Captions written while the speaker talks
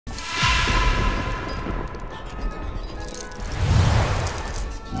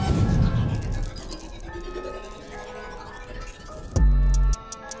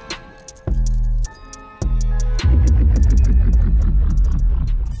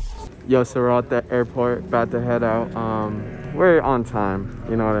Yo, so we're at the airport, about to head out. We're on time,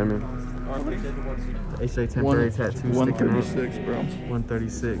 you know what I mean? They say temporary tattoo 136, bro.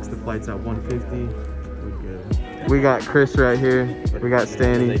 136. The flight's at 150. We're good. We got Chris right here. We got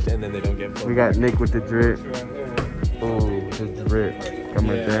Stanny. And then they don't get We got Nick with the drip. Oh, the drip. Got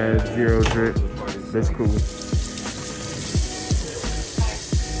my dad, 0 drip. That's cool.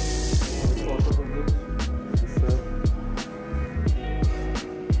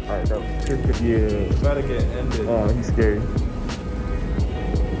 Alright, that was good. Yeah. It's about to get ended. Oh, he's scary.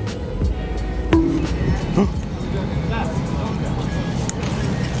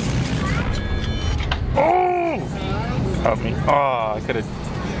 Oh! Help me. Oh, I could have.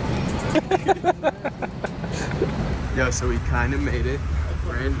 Yo, so we kind of made it.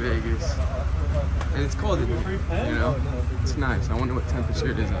 We're in Vegas. And it's cold in here, you know? It's nice. I wonder what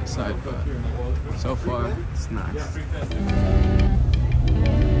temperature it is outside, but so far, it's nice.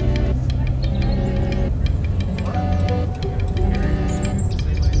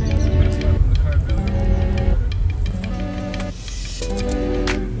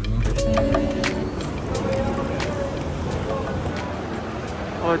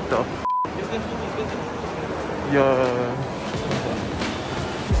 What the f? Yo.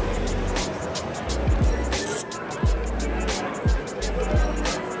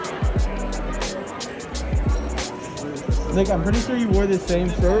 Nick, I'm pretty sure you wore the same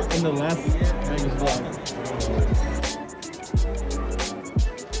shirt in the last Vegas vlog.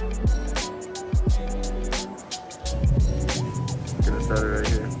 Gonna start it right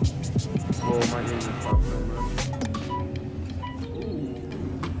here. Oh, my name is popped up, bro.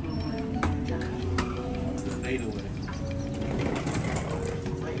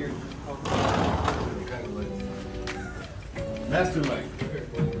 Master Mike.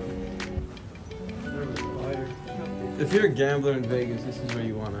 If you're a gambler in Vegas, this is where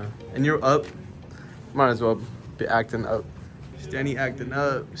you wanna. And you're up, might as well be acting up. Stanny acting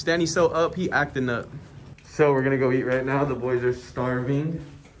up. Stanny's so up, he acting up. So we're gonna go eat right now. The boys are starving.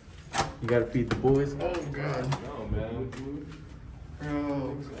 You gotta feed the boys. Oh god. No, man.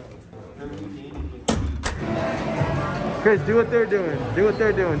 Bro. Chris, do what they're doing. Do what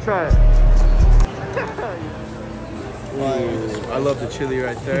they're doing. Try it. Ooh, I love the chili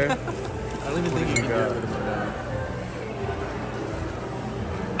right there. I don't even think you got it.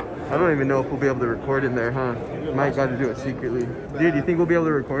 I don't even know if we'll be able to record in there, huh? Might got to do it secretly. Dude, you think we'll be able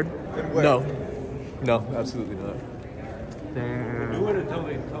to record? No. No, absolutely not. Damn. You would have told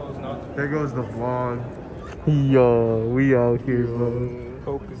me not to. There goes the vlog. Yo, we out here, bro.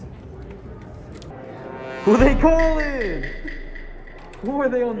 Focus. Who they calling? Who are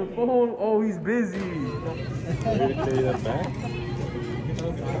they on the phone? Oh, he's busy.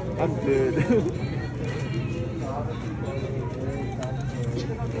 I'm good.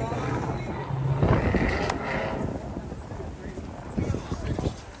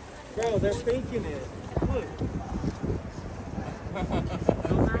 Bro, they're faking it. Look.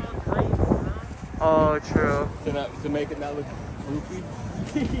 Oh, true. To make it not look goofy.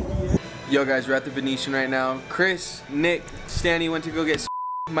 Yo guys, we're at the Venetian right now. Chris, Nick, Stanny went to go get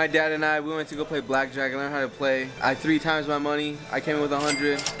my dad and we went to go play blackjack and learn how to play. I had 3 times my money. I came in with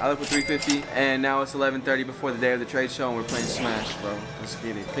 100. I left with 350. And now it's 11:30 before the day of the trade show and we're playing Smash, bro. Let's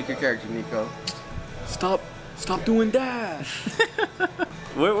get it. Pick your character, Nico. Stop doing that.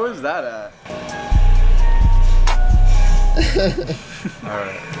 Where's that at?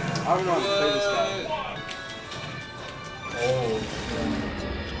 Alright. I don't know how to play this guy. Oh.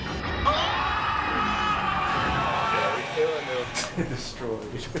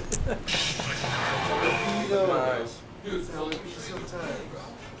 Destroyed. Nice.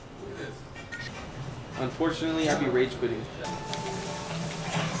 Unfortunately, I'd be rage quitting.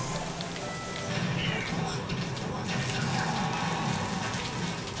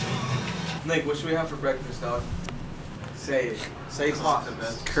 Nick, what should we have for breakfast, dog? Say it. Say pot.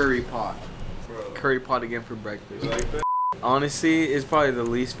 Curry pot. Bro. Curry pot again for breakfast. Honestly, it's probably the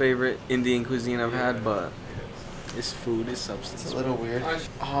least favorite Indian cuisine I've had, but it's food, it's substance. It's a little weird. Oh,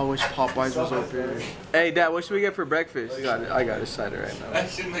 I wish Popeyes was open. Hey, Dad, what should we get for breakfast? I got decided right now.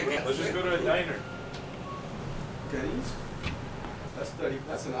 Let's just go to a diner. Denny's?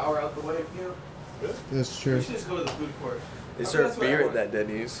 That's an hour out the way, you know? That's true. We should just go to the food court. They serve beer at that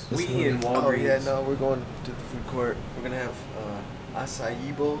Denny's. We eat in Walgreens. Oh yeah, no, we're going to the food court. We're gonna have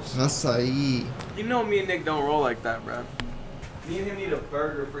acai bowls. Acai. You know me and Nick don't roll like that, bro. Me and him need a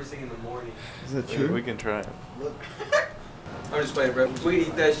burger first thing in the morning. Is that Yeah, true? we can try it. I'm just playing, bro. We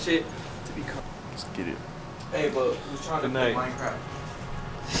eat that shit to be calm. Let's get it. Hey, but who's trying to Good play night. Minecraft?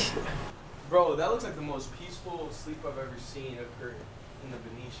 Bro, that looks like the most peaceful sleep I've ever seen occur in the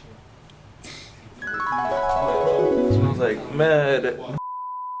Venetian. It smells like mad.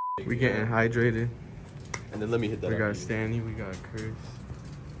 We getting hydrated. And then let me hit that. We got Stanley, we got Chris.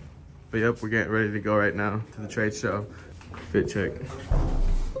 But yep, we're getting ready to go right now to the trade show. Fit check.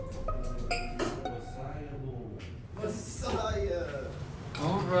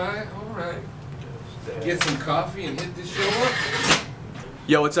 All right. Get some coffee and hit this show up.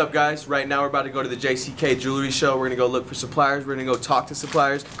 Yo, what's up guys? Right now we're about to go to the JCK jewelry show. We're gonna go look for suppliers. We're gonna go talk to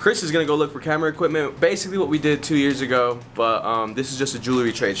suppliers. Chris is gonna go look for camera equipment. Basically what we did 2 years ago, but this is just a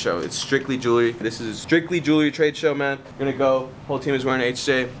jewelry trade show. It's strictly jewelry. This is a strictly jewelry trade show, man. We're gonna go. Whole team is wearing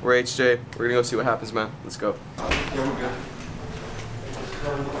HJ. We're HJ. We're gonna go see what happens, man. Let's go. I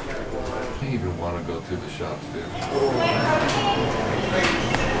don't even want to go through the shops, dude.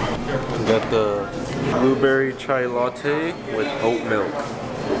 We got the blueberry chai latte with oat milk.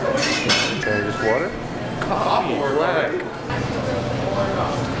 And just water? Coffee black.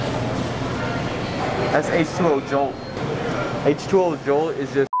 That's H2O Jolt. H2O Jolt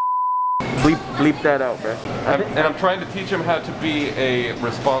is just bleep that out, bro. And I'm trying to teach him how to be a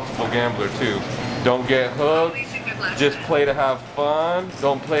responsible gambler too. Don't get hooked. Just play to have fun.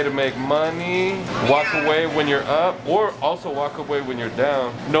 Don't play to make money. Walk away when you're up, or also walk away when you're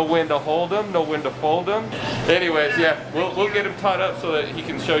down. Know when to hold them, know when to fold them. Anyways, yeah, we'll get him taught up so that he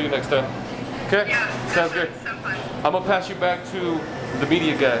can show you next time. Okay? Sounds good. I'm gonna pass you back to the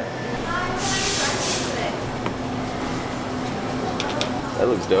media guy. That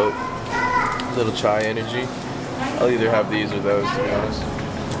looks dope. Little chai energy. I'll either have these or those, to be honest.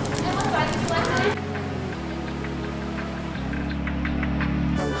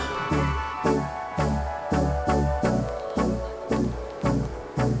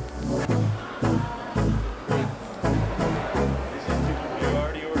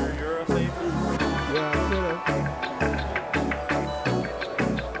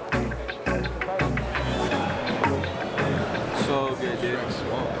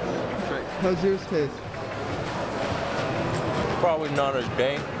 How's yours taste? Probably not as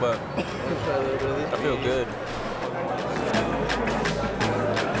dank, but I feel good.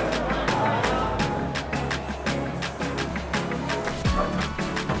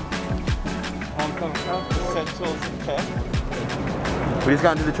 We just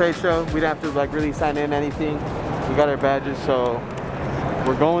got into the trade show. We didn't have to like really sign in anything. We got our badges, so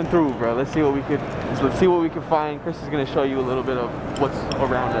we're going through, bro. Let's see what we could find. Chris is gonna show you a little bit of what's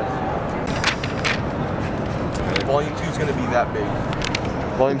around us. Volume 2 is going to be that big.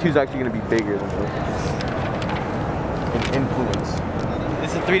 Volume 2 is actually going to be bigger than this. In influence.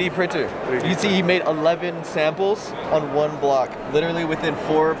 It's a 3D printer. You see he made 11 samples on one block. Literally within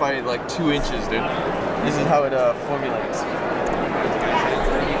 4 by like 2 inches, dude. This is how it formulates.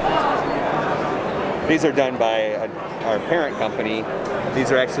 These are done by our parent company.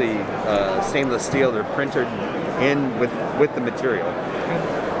 These are actually stainless steel. They're printed in with the material.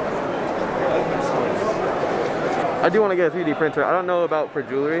 I do want to get a 3D printer. I don't know about for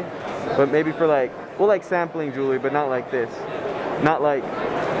jewelry, but maybe for like, well, like sampling jewelry, but not like this. Not like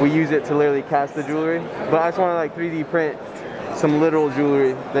we use it to literally cast the jewelry, but I just want to like 3D print some literal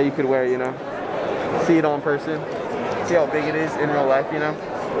jewelry that you could wear, you know? See it on person. See how big it is in real life, you know?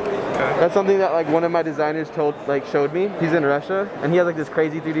 Okay. That's something that like one of my designers showed me. He's in Russia and he has like this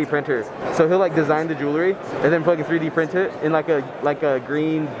crazy 3D printer. So he'll like design the jewelry and then fucking 3D print it in like a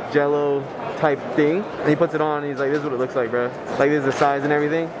green jello type thing, and he puts it on and he's like, this is what it looks like, bro. Like this is the size and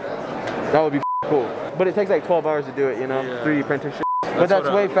everything. That would be cool. But it takes like 12 hours to do it, you know? Yeah. 3D printer shit. But that's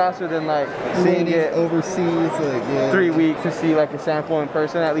way faster than like seeing it overseas, like 3 weeks to see like a sample in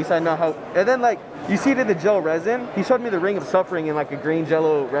person. At least I know how. And then like you see it in the gel resin. He showed me the Ring of Suffering in like a green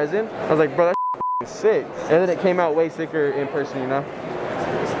jello resin. I was like, bro, that's sick. And then it came out way sicker in person, you know?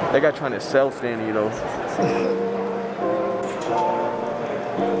 That guy trying to sell Stanley though.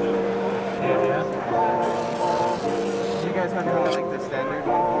 You guys have to have like the standard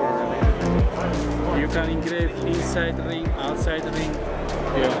one, or you can engrave inside ring, outside ring.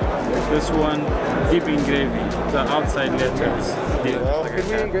 Yeah, this one deep engraving, the outside letters. Well, could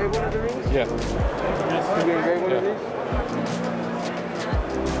we engrave one of the rings? Yeah. Yes. Could we engrave one of these?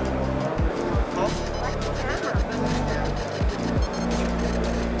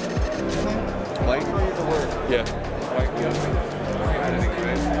 White? The word. Yeah.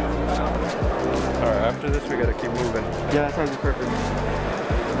 Alright, after this we gotta keep moving. Yeah, that sounds perfect.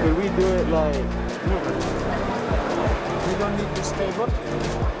 Could we do it like... We don't need this table.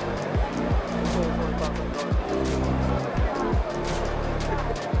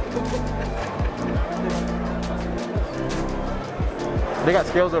 They got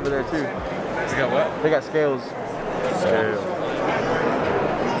scales over there too. You got what? They got scales. Scale.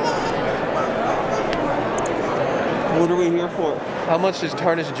 What are we here for? How much is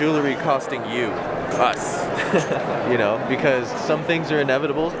tarnished jewelry costing you? Us. You know, because some things are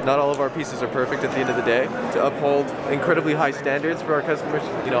inevitable. Not all of our pieces are perfect at the end of the day. To uphold incredibly high standards for our customers,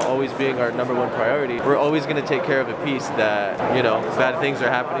 you know, always being our #1 priority, we're always going to take care of a piece that, you know, bad things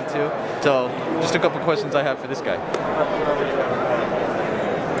are happening to. So, just a couple questions I have for this guy.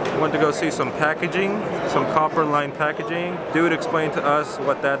 Went to go see some packaging, some copper line packaging. Dude explained to us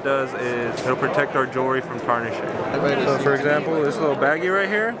what that does is it'll protect our jewelry from tarnishing. So for example, this little baggie right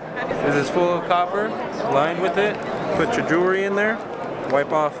here, this is full of copper, lined with it. Put your jewelry in there,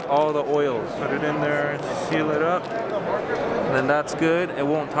 wipe off all the oils, put it in there, seal it up, and then that's good. It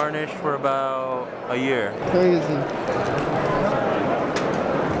won't tarnish for about a year. Crazy.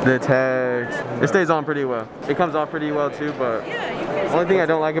 The tags. It stays on pretty well. It comes off pretty well too, but the only thing I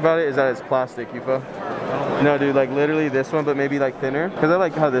don't like about it is that it's plastic, you feel? No, dude, like literally this one, but maybe like thinner. Cause I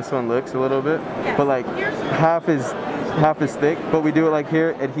like how this one looks a little bit, but like half is thick. But we do it like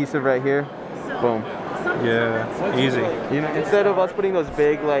here, adhesive right here, boom. Yeah, easy. You know, instead of us putting those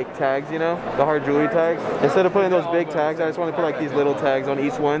big like tags, you know, the hard jewelry tags, instead of putting those big tags, I just want to put like these little tags on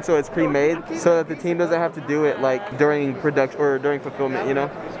each one, so it's pre-made, so that the team doesn't have to do it like during production or during fulfillment, you know.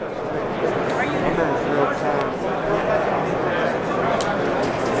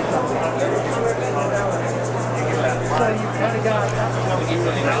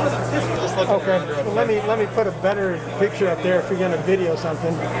 Okay, well, let me put a better picture up there if you're gonna video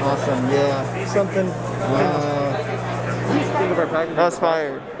something. Awesome, yeah. Something. That's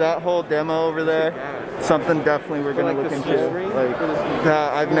fire. That whole demo over there, something definitely we're gonna look into. Like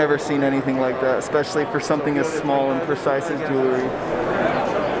that, I've never seen anything like that, especially for something as small and precise as jewelry.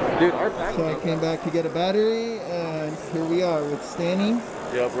 Dude, so I came back to get a battery, and here we are with Stanny.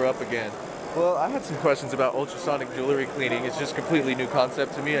 Yep, we're up again. Well, I had some questions about ultrasonic jewelry cleaning. It's just a completely new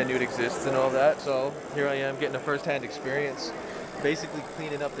concept to me. I knew it exists and all that, so here I am getting a first-hand experience. Basically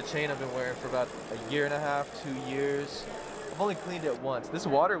cleaning up the chain I've been wearing for about 1.5 years, 2 years. I've only cleaned it once. This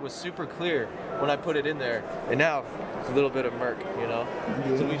water was super clear when I put it in there, and now it's a little bit of murk, you know?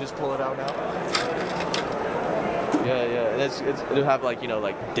 So we just pull it out now. Yeah, it'll have like, you know,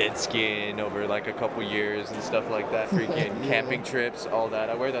 like dead skin over like a couple years and stuff like that. Freaking camping trips, all that.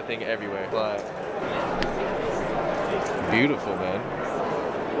 I wear that thing everywhere. But beautiful, man.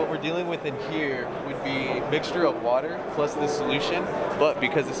 What we're dealing with in here would be a mixture of water plus this solution. But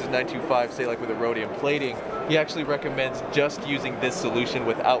because this is 925, say like with a rhodium plating, he actually recommends just using this solution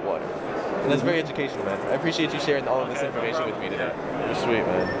without water. And that's very educational, man. I appreciate you sharing all of this information with me today. You're sweet,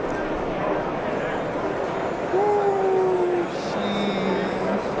 man.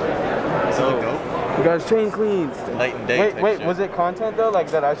 you guys chain cleans. Night and day. Wait, was it content though,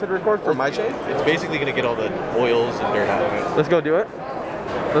 like that I should record for my chain? It's basically gonna get all the oils and dirt out of it. Let's go do it.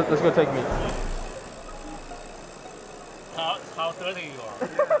 Let's go take me. How dirty you are.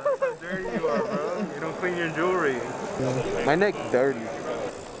 That's how dirty you are, bro. You don't clean your jewelry. My neck's dirty.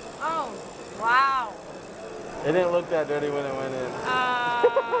 Oh, wow. It didn't look that dirty when it went in.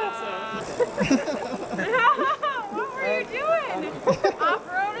 What were you doing?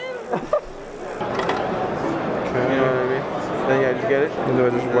 Off-roading? You know what I mean? Then yeah, just get it. And do I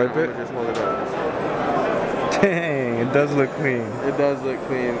just wipe it? Just hold it up. Dang, it does look clean. It does look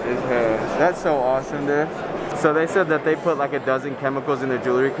clean as hell. That's so awesome, dude. So they said that they put like 12 chemicals in their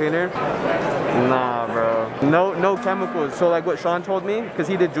jewelry cleaner. Nah, bro. No chemicals. So like what Sean told me, because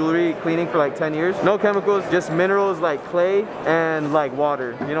he did jewelry cleaning for like 10 years. No chemicals, just minerals like clay and like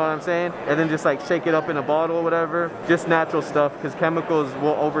water. You know what I'm saying? And then just like shake it up in a bottle or whatever. Just natural stuff, because chemicals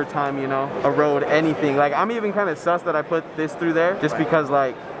will over time, you know, erode anything. Like I'm even kind of sus that I put this through there, just because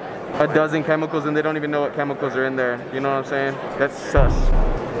like 12 chemicals and they don't even know what chemicals are in there. You know what I'm saying? That's sus.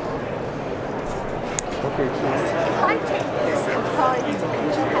 Okay,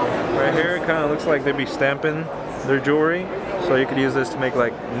 Right here, it kind of looks like they'd be stamping their jewelry. So you could use this to make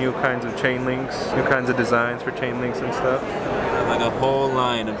like new kinds of chain links, new kinds of designs for chain links and stuff. Like a whole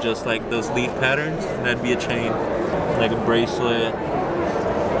line of just like those leaf patterns, that'd be a chain. Like a bracelet.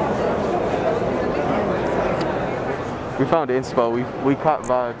 We found inspo. We caught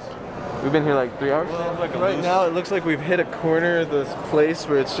vibes. We've been here like 3 hours. Well, like right now it looks like we've hit a corner of this place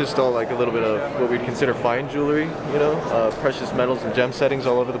where it's just all like a little bit of what we'd consider fine jewelry, you know, precious metals and gem settings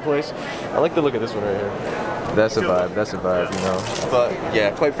all over the place. I like the look of this one right here. That's a vibe, you know. But yeah,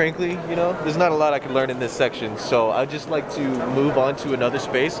 quite frankly, you know, there's not a lot I could learn in this section, so I'd just like to move on to another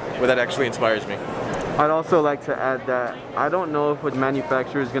space where that actually inspires me. I'd also like to add that I don't know if what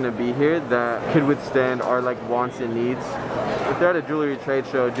manufacturer is going to be here that could withstand our like wants and needs. If they're at a jewelry trade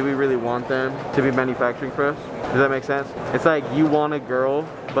show, do we really want them to be manufacturing for us? Does that make sense? It's like you want a girl,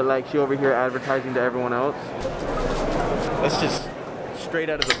 but like she over here advertising to everyone else. That's just straight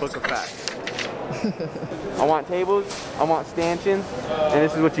out of the book of facts. I want tables, I want stanchions, and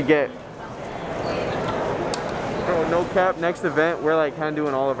this is what you get. Bro, no cap, next event, we're like kind of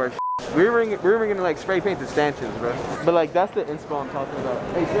doing all of our shit. We were gonna like spray paint the stanchions, bro. But like, that's the inspo I'm talking about.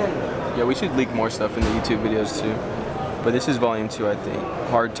 Hey, Sammy. Yeah, we should leak more stuff in the YouTube videos too. But this is volume 2, I think.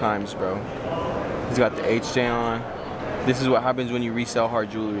 Hard times, bro. He's got the HJ on. This is what happens when you resell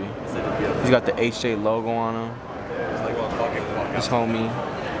hard jewelry. He's got the HJ logo on him. This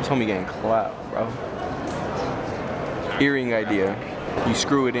homie getting clapped, bro. Earring idea. You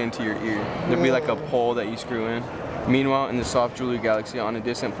screw it into your ear. There'll be like a pole that you screw in. Meanwhile, in the soft jewelry galaxy on a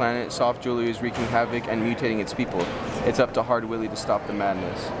distant planet, soft jewelry is wreaking havoc and mutating its people. It's up to Hard Willie to stop the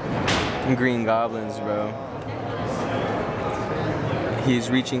madness. Green goblins, bro. He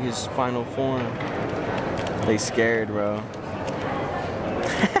is reaching his final form. They scared, bro.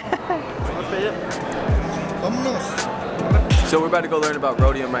 So we're about to go learn about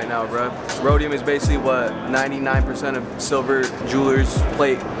rhodium right now, bro. Rhodium is basically what 99% of silver jewelers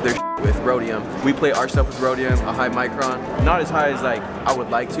plate their with rhodium. We plate our stuff with rhodium, a high micron. Not as high as like I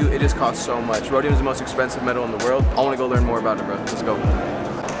would like to. It just costs so much. Rhodium is the most expensive metal in the world. I want to go learn more about it, bro. Let's go.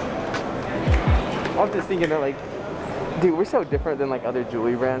 I was just thinking that like, dude, we're so different than like other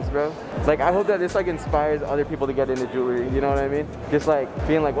jewelry brands, bro. Like, I hope that this like inspires other people to get into jewelry, you know what I mean? Just like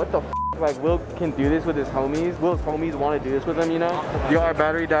being like, what the f, like Will can do this with his homies. Will's homies want to do this with him, you know? Yo, our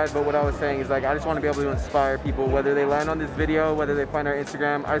battery died, but what I was saying is like, I just want to be able to inspire people, whether they land on this video, whether they find our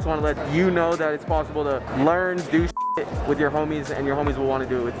Instagram. I just want to let you know that it's possible to learn, do shit with your homies, and your homies will want to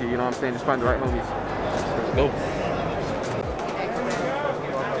do it with you, you know what I'm saying? Just find the right homies. Let's go.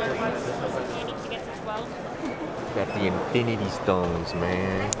 Got the infinity stones,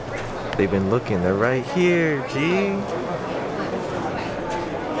 man. They've been looking, they're right here, G.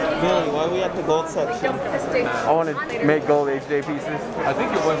 Billy, why are we at the gold section? I want to make gold HJ pieces. I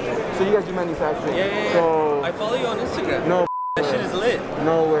think it was. So you guys do manufacturing? Yeah. So I follow you on Instagram. No. That shit is lit.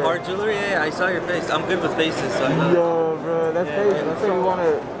 No way. Hard jewelry, yeah, I saw your face. I'm good with faces, so I know. Yo, bro, that's crazy. Let's say we want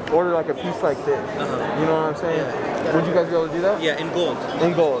to order like a piece like this. You know what I'm saying? Yeah. Would you guys be able to do that? Yeah, in gold.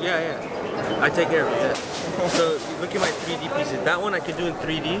 In gold? Yeah. I take care of it, yeah. So look at my 3D pieces. That one I can do in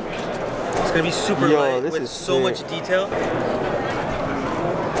 3D. It's gonna be super light with so much detail.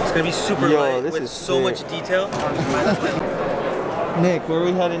 It's gonna be super light with so much detail. Nick, where are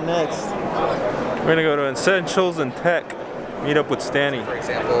we heading next? We're gonna go to Essentials and Tech. Meet up with Stanny. For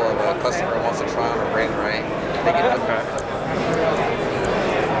example, if a customer wants to try on a ring, right? They can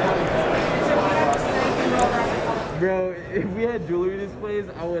Bro, if we had jewelry displays,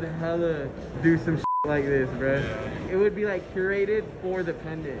 I would hella do some shit like this, bro. It would be like curated for the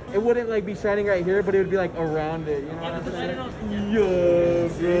pendant. It wouldn't like be shining right here, but it would be like around it, you know what I'm saying? Yo,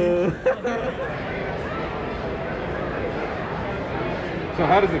 bro. So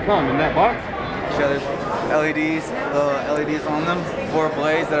how does it come? In that box? So there's LEDs on them, 4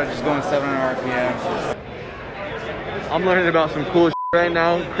 blades that are just going 700 RPM. I'm learning about some cool shit right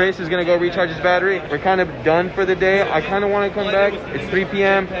now. Chris is gonna go recharge his battery. We're kind of done for the day. I kind of want to come back. It's 3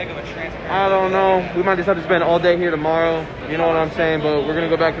 p.m. I don't know. We might just have to spend all day here tomorrow. You know what I'm saying? But we're gonna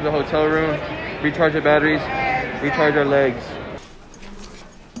go back to the hotel room, recharge our batteries, recharge our legs.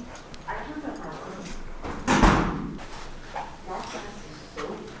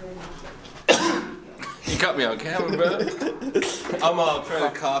 You caught me on camera, bro. I'm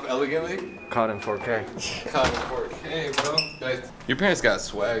trying to cough elegantly. Caught in 4K. Caught in 4K, bro. Your parents got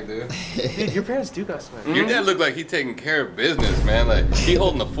swag, dude. Dude, your parents do got swag. Your dad looked like he taking care of business, man. Like, he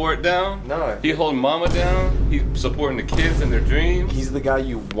holding the fort down. No. He holding mama down. He supporting the kids in their dreams. He's the guy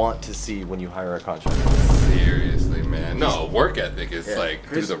you want to see when you hire a contractor. Seriously, man. No, work ethic is like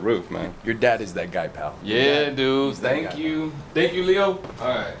through the roof, man. Your dad is that guy, pal. Yeah, dude. Thank you. Thank you, Leo. All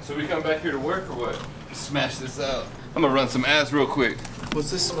right, so we come back here to work or what? Smash this out. I'm gonna run some ads real quick.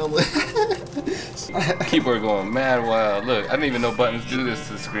 What's this smell like? Keyboard going mad wild. Look, I didn't even know buttons do this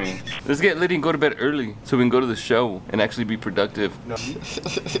to the screen. Let's get Liddy and go to bed early so we can go to the show and actually be productive. No.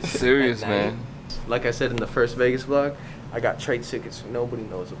 Serious, man. Like I said in the first Vegas vlog, I got trade secrets nobody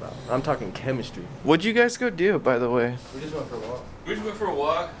knows about. I'm talking chemistry. What'd you guys go do, by the way? We just went for a walk. We just went for a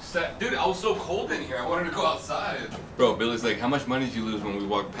walk. Dude, I was so cold in here. I wanted to go outside. Bro, Billy's like, how much money did you lose when we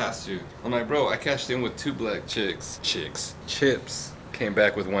walked past you? I'm like, bro, I cashed in with 2 black chips. Came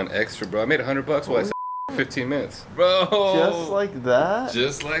back with 1 extra, bro. I made $100 while I sat 15 minutes. Bro. Just like that?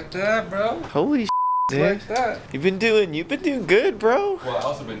 Just like that, bro. Holy dude. Like that. You've been doing good, bro. Well, I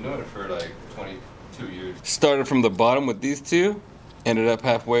also been doing it for like 22 years. Started from the bottom with these 2. Ended up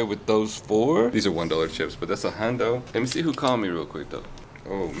halfway with those 4. These are $1 chips, but that's a hundo. Let me see who called me real quick though.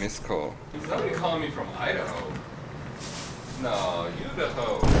 Oh, missed call. Somebody calling me from Idaho. No, you the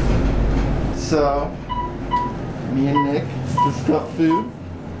hoe. So, me and Nick just got food.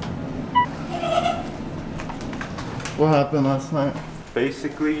 What happened last night?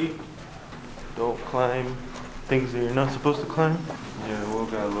 Basically, don't climb things that you're not supposed to climb. Yeah, Will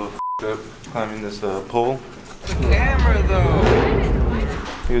got a little f***ed up climbing this pole. The camera though.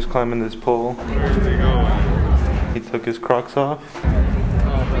 He was climbing this pole. He took his Crocs off.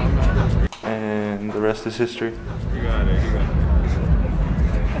 And the rest is history. You got it, you got it.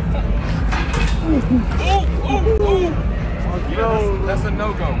 That's a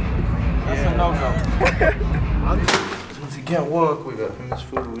no-go. That's a no-go. Since he can't walk, we got him his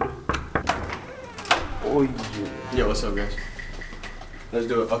food. Oh yeah. Yo, what's up, guys? Let's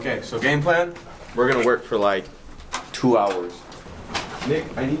do it. Okay, so game plan. We're gonna work for like 2 hours. Nick,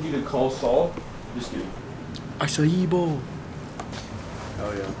 I need you to call Saul. Just do. Acaibo.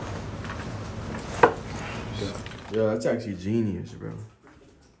 Oh yeah. Yeah, that's actually genius, bro.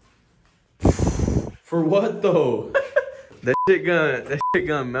 For what though? that shit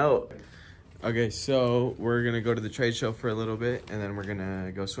gonna melt. Okay, so we're gonna go to the trade show for a little bit, and then we're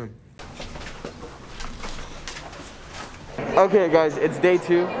gonna go swim. Okay guys, it's day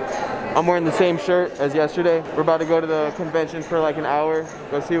 2. I'm wearing the same shirt as yesterday. We're about to go to the convention for like an hour,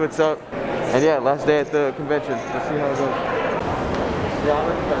 go see what's up. And yeah, last day at the convention. Let's see how it goes.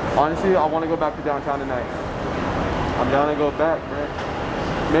 Yeah, honestly, I want to go back to downtown tonight. I'm down to go back, man.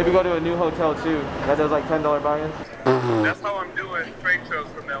 Maybe go to a new hotel too. That does like $10 buy-ins. That's how I'm doing trade shows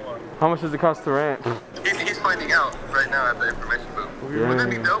from now on. How much does it cost to rent? He's finding out right now at the information booth. Yeah. Wouldn't that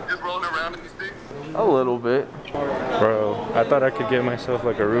be dope, just rolling around in these things? A little bit. Bro, I thought I could get myself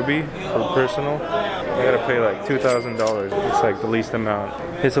like a Ruby for personal. I gotta pay like $2,000. It's like the least amount.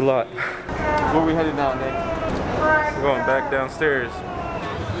 It's a lot. Where are we headed now, Nick? We're going back downstairs.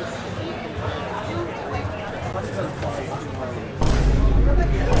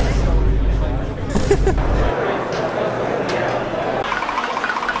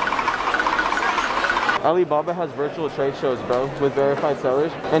 Alibaba has virtual trade shows, bro, with verified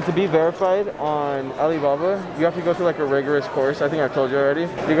sellers. And to be verified on Alibaba, you have to go through like a rigorous course. I think I've told you already.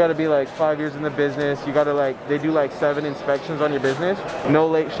 You gotta be like 5 years in the business. You gotta like, they do like 7 inspections on your business. No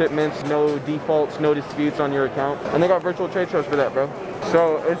late shipments, no defaults, no disputes on your account. And they got virtual trade shows for that, bro.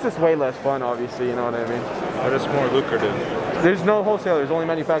 So it's just way less fun, obviously, you know what I mean? But it's more lucrative. There's no wholesalers, only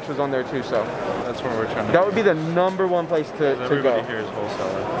manufacturers on there too, so. That's where we're trying to That would be the #1 place to go. Everybody here is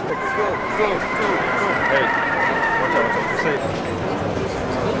wholesaler. Hey, watch out. Say it.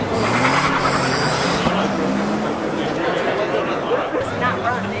 It's not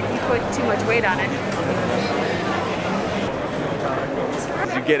run if you put too much weight on it.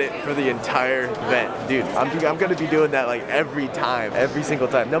 You get it for the entire event. Dude, I'm gonna be doing that like every time, every single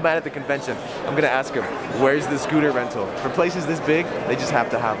time. No matter at the convention, I'm gonna ask them, where's the scooter rental? For places this big, they just have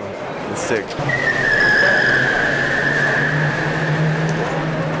to have them. It's sick.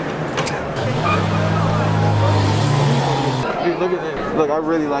 Dude, look at this. Look, I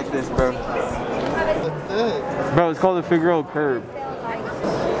really like this, bro. Bro, it's called the Figueroa Curb.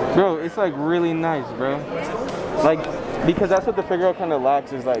 Bro, it's like really nice, bro. Like, because that's what the Figueroa kind of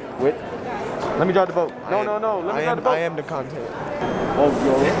lacks is like width. Let me drive the boat. No. Let me drive the boat. I am the content. Oh,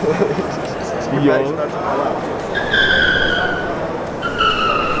 yo. Yo.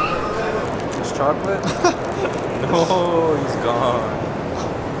 It's chocolate? No, he's gone.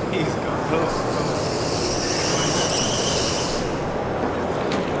 He's gone.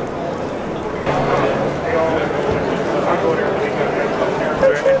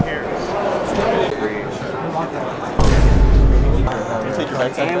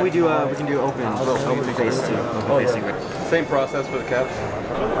 And we can do open face too. Open facing. Same process for the caps.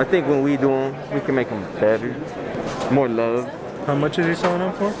 I think when we do them, we can make them better. More love. How much is he selling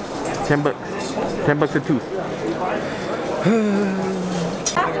them for? $10. $10 a tooth.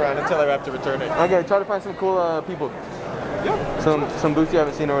 Hang around until I have to return it. Okay, try to find some cool people. Yeah. Some booths you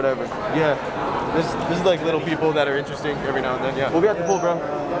haven't seen or whatever. Yeah. This is like little people that are interesting every now and then, yeah. We'll be at the pool, bro.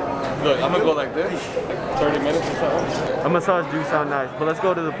 Look, I'm gonna go like this. 30 minutes or something. A massage do sound nice, but let's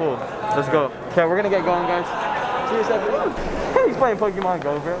go to the pool. Let's go. Okay, we're gonna get going, guys. See you after. He's playing Pokemon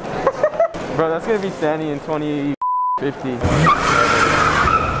Go, bro. Bro, that's gonna be standing in 2050.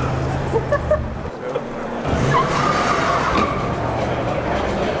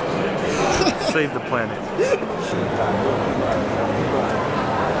 Save the planet.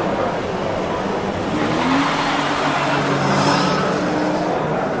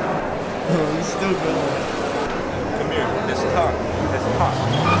 He's still going. Come here. It's hot. It's hot.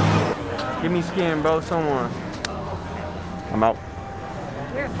 Give me skin, bro. Someone. I'm out.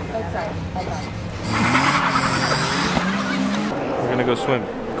 Here, outside. We're gonna go swim.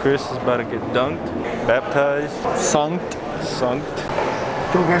 Chris is about to get dunked, baptized, sunked.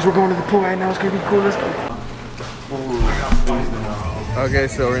 Yo guys, we're going to the pool right now. It's gonna be cool. Let's go. Okay,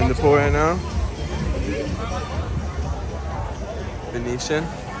 so we're in the pool right now. Venetian.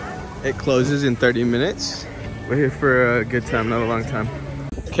 It closes in 30 minutes. We're here for a good time, not a long time.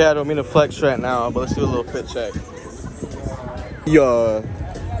 Okay, I don't mean to flex right now, but let's do a little fit check. Yeah.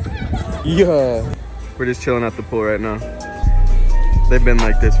 We're just chilling at the pool right now. They've been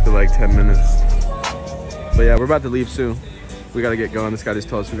like this for like 10 minutes. But yeah, we're about to leave soon. We gotta get going. This guy just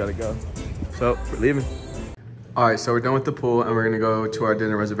told us we gotta go. So, we're leaving. All right, so we're done with the pool and we're gonna go to our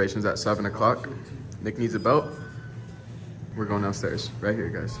dinner reservations at 7 o'clock. Nick needs a belt. We're going downstairs, right here,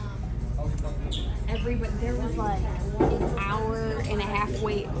 guys. Everybody, there was like an hour and a half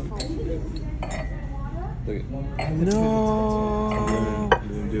wait. No.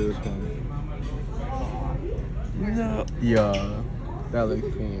 No. Yeah. That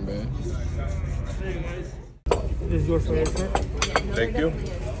looks clean, man. This is your favorite. Thank you.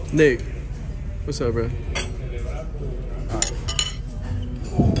 Nick, what's up, bro?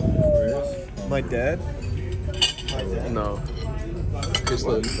 My dad? No. Just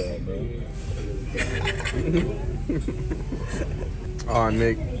look. Oh,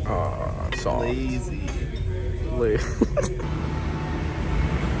 Nick. Oh, soft. Lazy.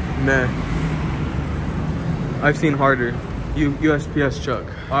 Man. I've seen harder. USPS Chuck.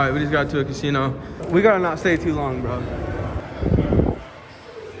 Alright, we just got to a casino. We gotta not stay too long, bro.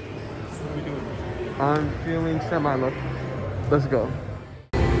 I'm feeling semi-lucky. Let's go.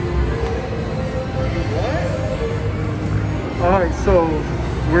 Alright, so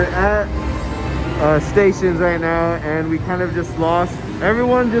we're at stations right now and we kind of just lost.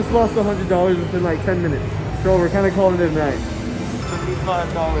 Everyone just lost $100 within like 10 minutes. So we're kind of calling it a night.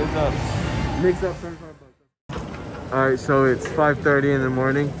 $75 up. Mix up 75 bucks. Alright, so it's 5:30 in the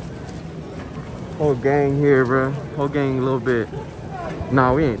morning. Whole gang here, bro. Whole gang a little bit.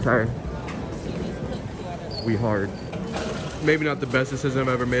 Nah, we ain't tired. We hard. Maybe not the best decision I've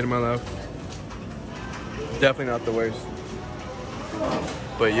ever made in my life. Definitely not the worst.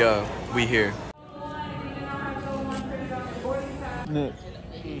 But yeah, we here. Nick.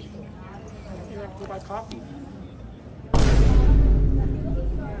 Go buy coffee.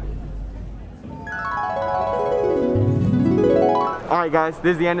 Alright guys,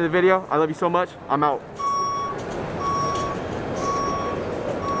 this is the end of the video. I love you so much. I'm out.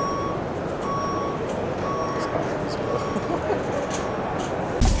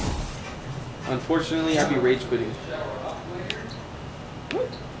 Unfortunately, I'd be rage quitting.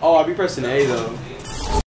 Oh, I'll be pressing A though.